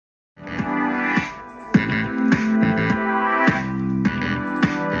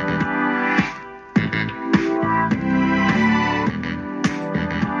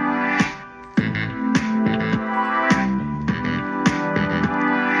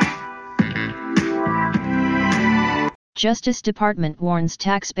Justice Department warns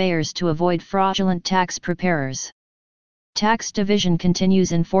taxpayers to avoid fraudulent tax preparers. Tax Division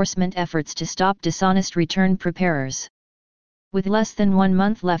continues enforcement efforts to stop dishonest return preparers. With less than 1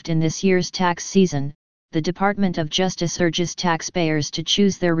 month left in this year's tax season, the Department of Justice urges taxpayers to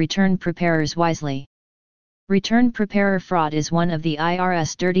choose their return preparers wisely. Return preparer fraud is one of the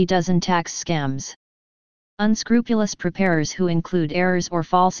IRS dirty dozen tax scams. Unscrupulous preparers who include errors or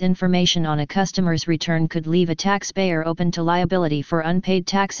false information on a customer's return could leave a taxpayer open to liability for unpaid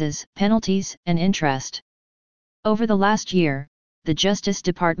taxes, penalties, and interest. Over the last year, the Justice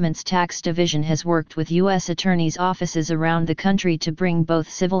Department's Tax Division has worked with U.S. attorneys' offices around the country to bring both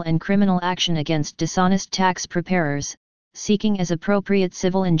civil and criminal action against dishonest tax preparers, seeking as appropriate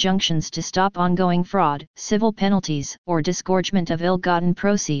civil injunctions to stop ongoing fraud, civil penalties or disgorgement of ill-gotten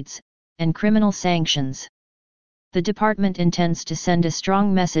proceeds, and criminal sanctions. The department intends to send a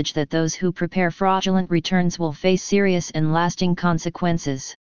strong message that those who prepare fraudulent returns will face serious and lasting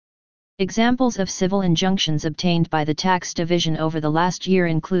consequences. Examples of civil injunctions obtained by the Tax Division over the last year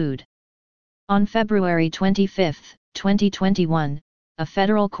include: on February 25, 2021, a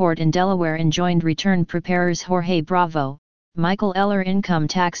federal court in Delaware enjoined return preparers Jorge Bravo, Michael Eller Income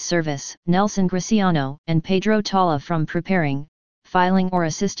Tax Service, Nelson Graciano, and Pedro Tala from preparing, filing or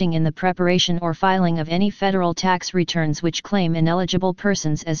assisting in the preparation or filing of any federal tax returns which claim ineligible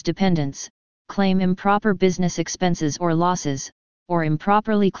persons as dependents, claim improper business expenses or losses, or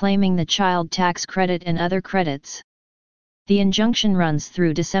improperly claiming the child tax credit and other credits. The injunction runs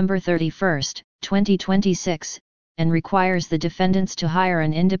through December 31, 2026, and requires the defendants to hire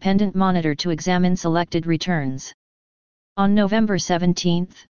an independent monitor to examine selected returns. On November 17,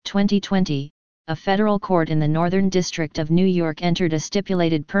 2020, a federal court in the Northern District of New York entered a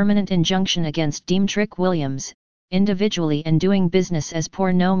stipulated permanent injunction against Demetric Williams, individually and doing business as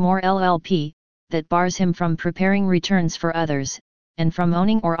Pour No More LLP, that bars him from preparing returns for others, and from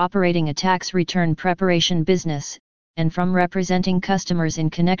owning or operating a tax return preparation business, and from representing customers in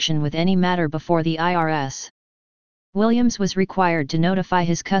connection with any matter before the IRS. Williams was required to notify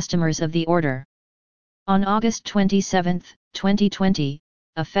his customers of the order. On August 27, 2020,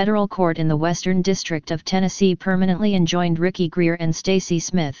 a federal court in the Western District of Tennessee permanently enjoined Ricky Greer and Stacy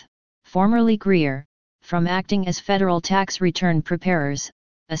Smith, formerly Greer, from acting as federal tax return preparers,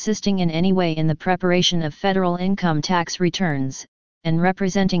 assisting in any way in the preparation of federal income tax returns, and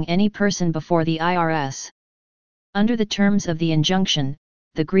representing any person before the IRS. Under the terms of the injunction,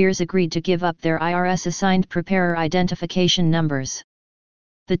 the Greers agreed to give up their IRS-assigned preparer identification numbers.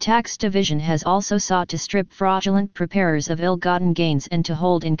 The Tax Division has also sought to strip fraudulent preparers of ill-gotten gains and to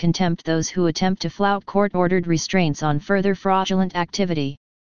hold in contempt those who attempt to flout court-ordered restraints on further fraudulent activity.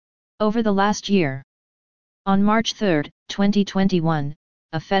 Over the last year, on March 3, 2021,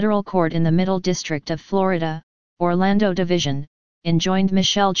 a federal court in the Middle District of Florida, Orlando Division, enjoined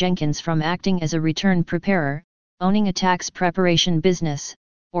Michelle Jenkins from acting as a return preparer, owning a tax preparation business,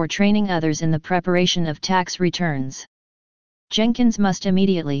 or training others in the preparation of tax returns. Jenkins must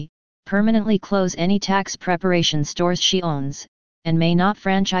immediately, permanently close any tax preparation stores she owns, and may not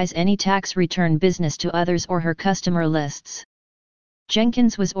franchise any tax return business to others or her customer lists.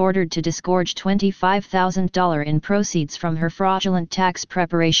 Jenkins was ordered to disgorge $25,000 in proceeds from her fraudulent tax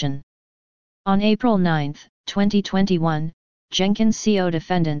preparation. On April 9, 2021, Jenkins' CO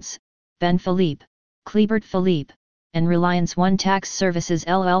defendants, Ben Philippe, Clebert Philippe, and Reliance One Tax Services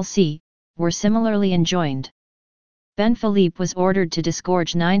LLC, were similarly enjoined. Ben Philippe was ordered to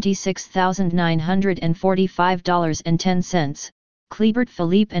disgorge $96,945.10, Clebert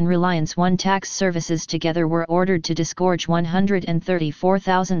Philippe and Reliance One Tax Services together were ordered to disgorge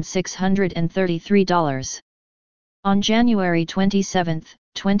 $134,633. On January 27,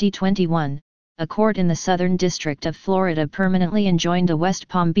 2021, a court in the Southern District of Florida permanently enjoined a West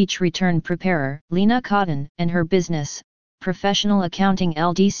Palm Beach return preparer, Lena Cotton, and her business, Professional Accounting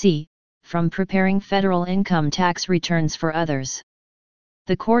LDC, from preparing federal income tax returns for others.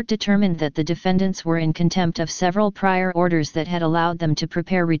 The court determined that the defendants were in contempt of several prior orders that had allowed them to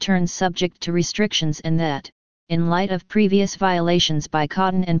prepare returns subject to restrictions and that, in light of previous violations by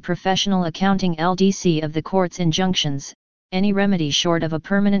Cotton and Professional Accounting LDC of the court's injunctions, any remedy short of a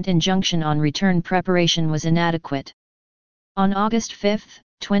permanent injunction on return preparation was inadequate. On August 5,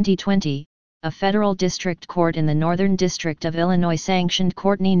 2020, a federal district court in the Northern District of Illinois sanctioned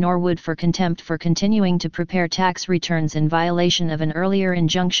Courtney Norwood for contempt for continuing to prepare tax returns in violation of an earlier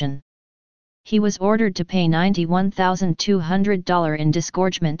injunction. He was ordered to pay $91,200 in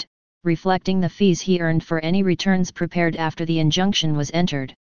disgorgement, reflecting the fees he earned for any returns prepared after the injunction was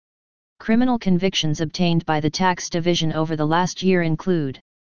entered. Criminal convictions obtained by the Tax Division over the last year include: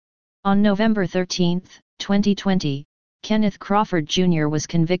 on November 13, 2020, Kenneth Crawford Jr. was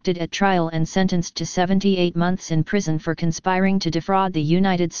convicted at trial and sentenced to 78 months in prison for conspiring to defraud the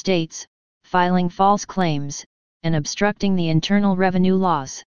United States, filing false claims, and obstructing the Internal Revenue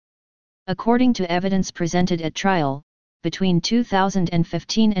laws. According to evidence presented at trial, between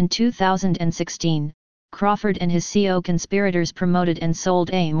 2015 and 2016, Crawford and his co-conspirators promoted and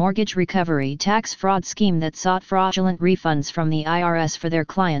sold a mortgage recovery tax fraud scheme that sought fraudulent refunds from the IRS for their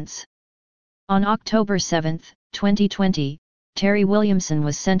clients. On October 7, 2020, Terry Williamson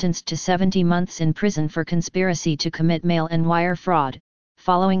was sentenced to 70 months in prison for conspiracy to commit mail and wire fraud,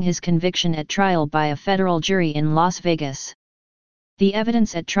 following his conviction at trial by a federal jury in Las Vegas. The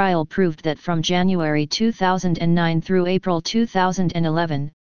evidence at trial proved that from January 2009 through April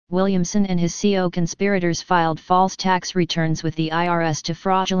 2011, Williamson and his co-conspirators filed false tax returns with the IRS to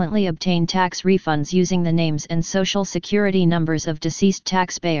fraudulently obtain tax refunds using the names and social security numbers of deceased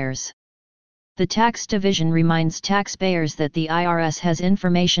taxpayers. The Tax Division reminds taxpayers that the IRS has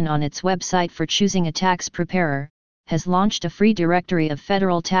information on its website for choosing a tax preparer, has launched a free directory of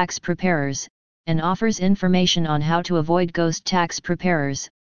federal tax preparers, and offers information on how to avoid ghost tax preparers,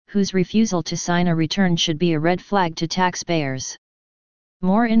 whose refusal to sign a return should be a red flag to taxpayers.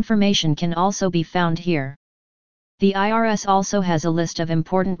 More information can also be found here. The IRS also has a list of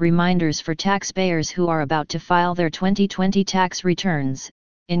important reminders for taxpayers who are about to file their 2020 tax returns,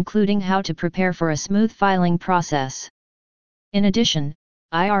 including how to prepare for a smooth filing process. In addition,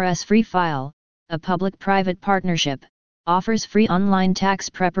 IRS Free File, a public-private partnership, offers free online tax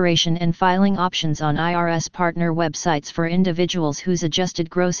preparation and filing options on IRS partner websites for individuals whose adjusted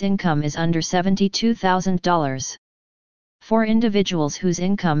gross income is under $72,000. For individuals whose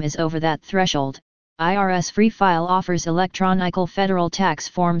income is over that threshold, IRS Free File offers electronic federal tax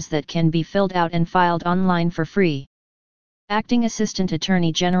forms that can be filled out and filed online for free. Acting Assistant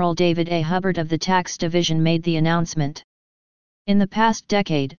Attorney General David A. Hubbard of the Tax Division made the announcement. In the past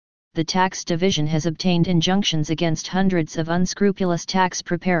decade, the Tax Division has obtained injunctions against hundreds of unscrupulous tax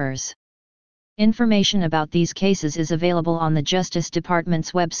preparers. Information about these cases is available on the Justice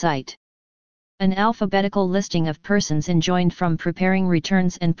Department's website. An alphabetical listing of persons enjoined from preparing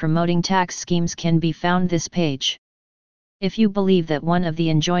returns and promoting tax schemes can be found this page. If you believe that one of the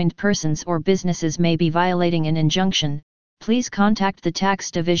enjoined persons or businesses may be violating an injunction, please contact the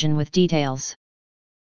Tax Division with details.